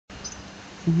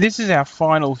This is our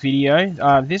final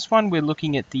video. This one we're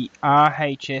looking at the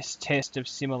RHS test of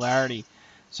similarity.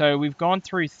 So we've gone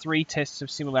through 3 tests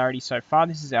of similarity so far.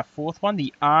 This is our 4th one,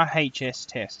 the RHS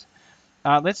test.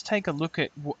 Let's take a look at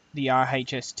what the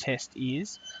RHS test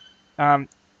is.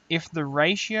 If the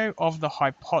ratio of the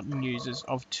hypotenuses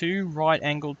of 2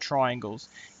 right-angled triangles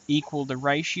equal the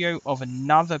ratio of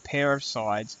another pair of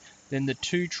sides, then the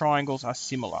 2 triangles are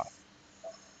similar.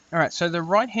 Alright, so the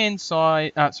right-hand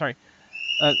side,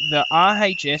 the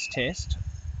RHS test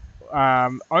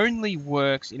only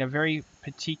works in a very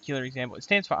particular example. It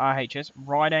stands for RHS,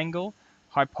 right angle,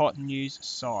 hypotenuse,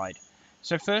 side.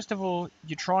 So first of all,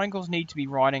 your triangles need to be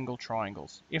right angle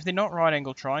triangles. If they're not right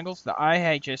angle triangles, the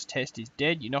RHS test is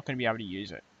dead. You're not going to be able to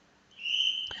use it.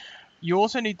 You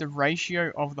also need the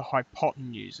ratio of the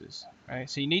hypotenuses. Right?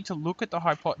 So you need to look at the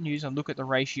hypotenuse and look at the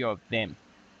ratio of them.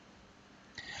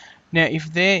 Now,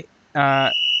 if they're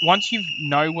once you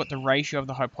know what the ratio of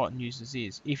the hypotenuses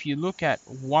is, if you look at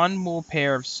one more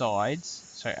pair of sides,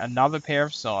 so another pair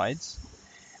of sides,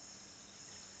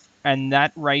 and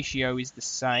that ratio is the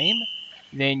same,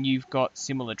 then you've got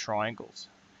similar triangles.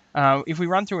 If we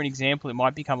run through an example, it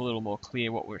might become a little more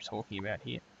clear what we're talking about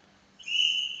here.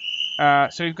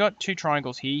 So we've got 2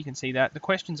 triangles here, you can see that. The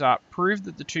questions are, prove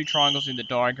that the 2 triangles in the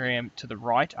diagram to the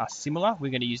right are similar. We're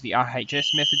going to use the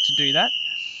RHS method to do that.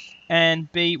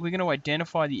 And B, we're going to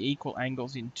identify the equal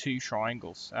angles in 2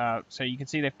 triangles. So you can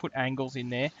see they've put angles in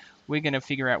there. We're going to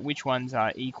figure out which ones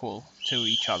are equal to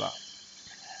each other.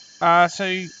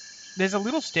 So there's a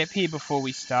little step here before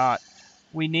we start.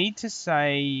 We need to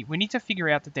figure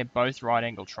out that they're both right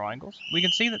angle triangles. We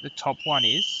can see that the top one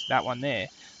is, that one there.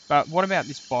 But what about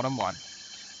this bottom one?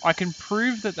 I can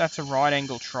prove that that's a right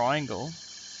angle triangle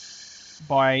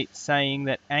by saying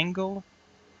that angle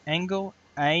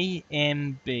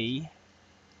AMB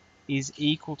is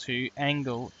equal to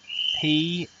angle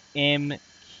PMQ.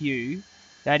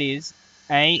 That is,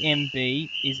 AMB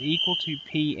is equal to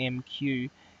PMQ.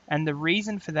 And the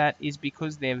reason for that is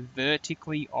because they're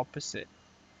vertically opposite.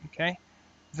 Okay?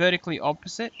 Vertically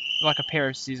opposite, like a pair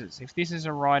of scissors. If this is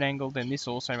a right angle, then this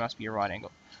also must be a right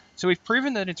angle. So we've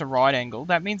proven that it's a right angle.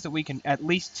 That means that we can at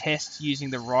least test using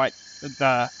the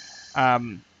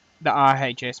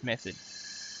RHS method.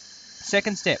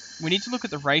 Second step, we need to look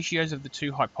at the ratios of the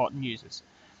 2 hypotenuses.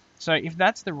 So if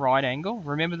that's the right angle,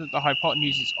 remember that the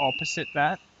hypotenuse is opposite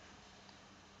that.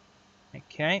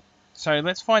 Okay, so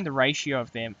let's find the ratio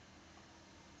of them.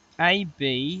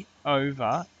 AB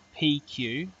over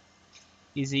PQ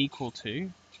is equal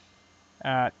to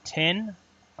 10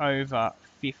 over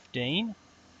 15,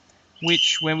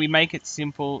 which when we make it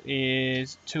simple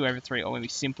is 2 over 3, or when we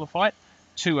simplify it,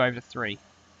 2 over 3.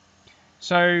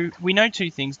 So we know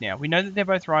 2 things now. We know that they're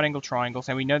both right angle triangles,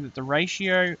 and we know that the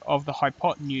ratio of the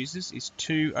hypotenuses is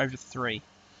 2 over 3.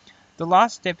 The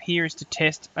last step here is to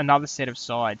test another set of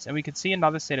sides, and we can see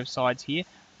another set of sides here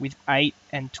with 8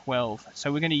 and 12.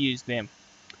 So we're going to use them.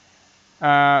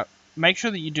 Make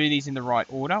sure that you do these in the right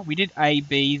order. We did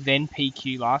AB, then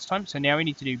PQ last time, so now we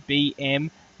need to do BM,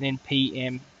 then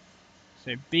PM.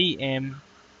 So BM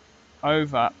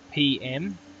over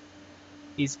PM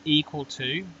is equal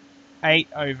to 8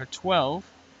 over 12,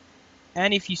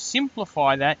 and if you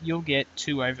simplify that, you'll get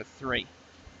 2 over 3.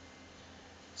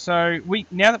 So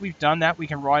now that we've done that, we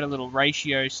can write a little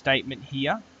ratio statement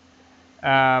here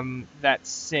that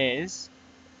says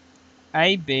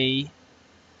AB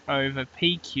over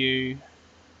PQ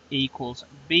equals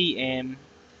BM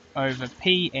over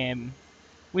PM,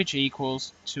 which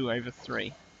equals 2 over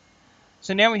 3.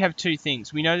 So now we have 2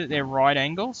 things. We know that they're right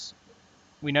angles.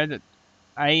 We know that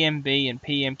AMB and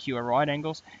PMQ are right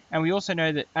angles. And we also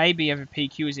know that AB over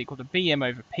PQ is equal to BM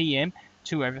over PM,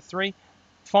 2 over 3.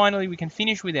 Finally, we can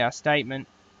finish with our statement,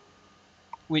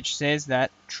 which says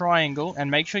that triangle,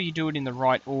 and make sure you do it in the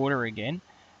right order again,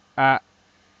 the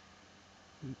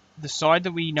side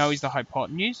that we know is the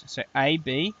hypotenuse, so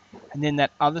AB, and then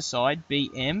that other side,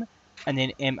 BM, and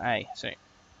then MA. So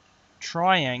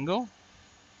triangle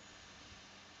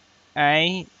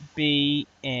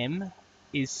ABM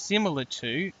is similar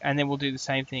to, and then we'll do the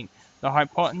same thing, the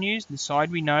hypotenuse, the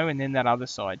side we know, and then that other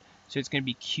side. So it's going to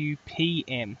be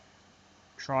QPM.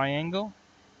 Triangle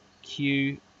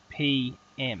QPM.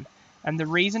 And the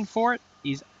reason for it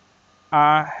is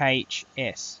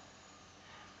RHS.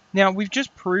 Now, we've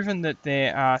just proven that they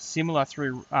are similar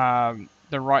through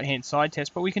the right-hand side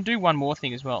test, but we can do one more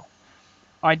thing as well.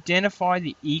 Identify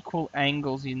the equal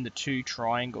angles in the 2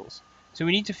 triangles. So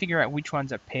we need to figure out which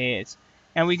ones are pairs.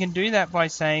 And we can do that by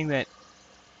saying that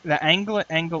the angle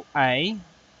at angle A,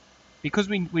 because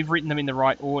we've written them in the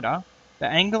right order, The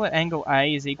angle at angle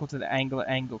A is equal to the angle at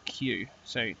angle Q.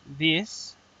 So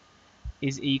this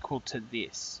is equal to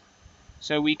this.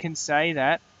 So we can say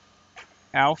that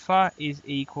alpha is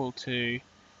equal to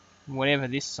whatever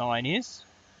this sign is.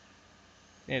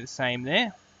 They're the same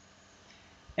there.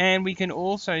 And we can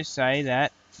also say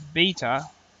that beta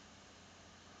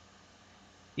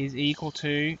is equal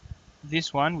to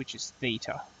this one, which is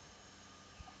theta.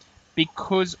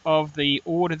 Because of the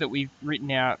order that we've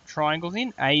written our triangles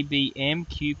in, A, B, M,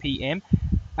 Q, P, M,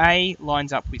 A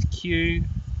lines up with Q,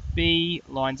 B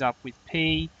lines up with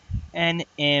P, and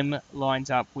M lines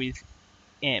up with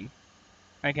M.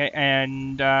 Okay,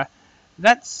 and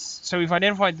so we've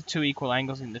identified the two equal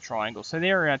angles in the triangle. So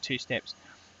there are our two steps.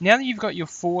 Now that you've got your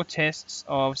 4 tests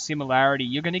of similarity,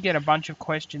 you're going to get a bunch of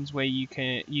questions where you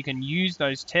can use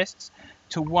those tests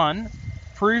to, 1,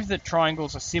 prove that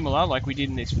triangles are similar, like we did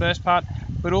in this first part,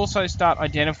 but also start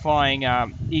identifying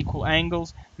equal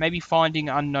angles, maybe finding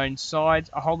unknown sides,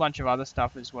 a whole bunch of other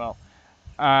stuff as well.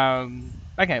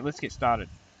 Okay, let's get started.